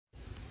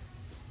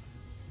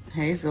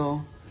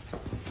Hazel.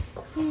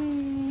 What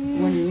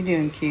are you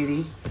doing,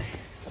 cutie?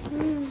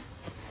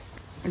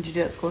 What'd you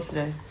do at school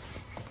today?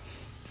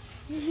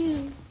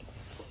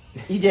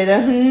 You did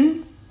a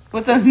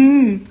What's a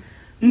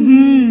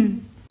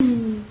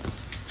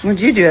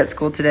What'd you do at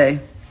school today?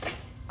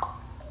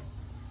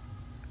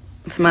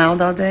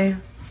 Smiled all day?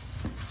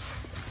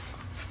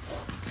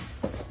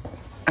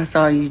 I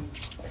saw you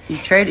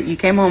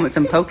came home with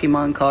some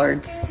Pokemon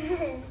cards.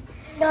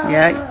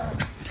 Yeah.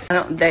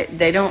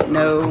 They don't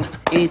know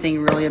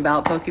anything really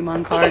about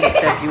Pokemon cards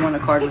except you want a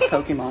card with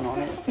Pokemon on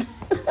it.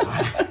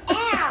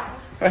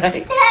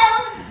 Right?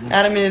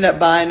 Adam ended up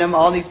buying them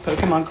all these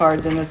Pokemon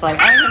cards, and it's like,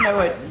 I don't even know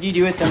what you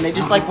do with them. They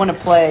just like want to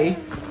play,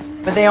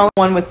 but they only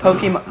one with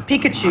Pokemon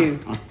Pikachu.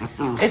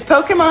 Is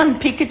Pokemon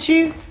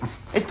Pikachu?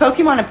 Is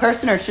Pokemon a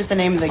person, or it's just the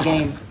name of the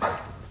game?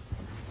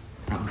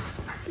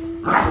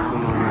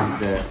 Pokemon is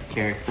the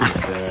character,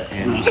 the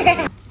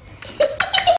animal.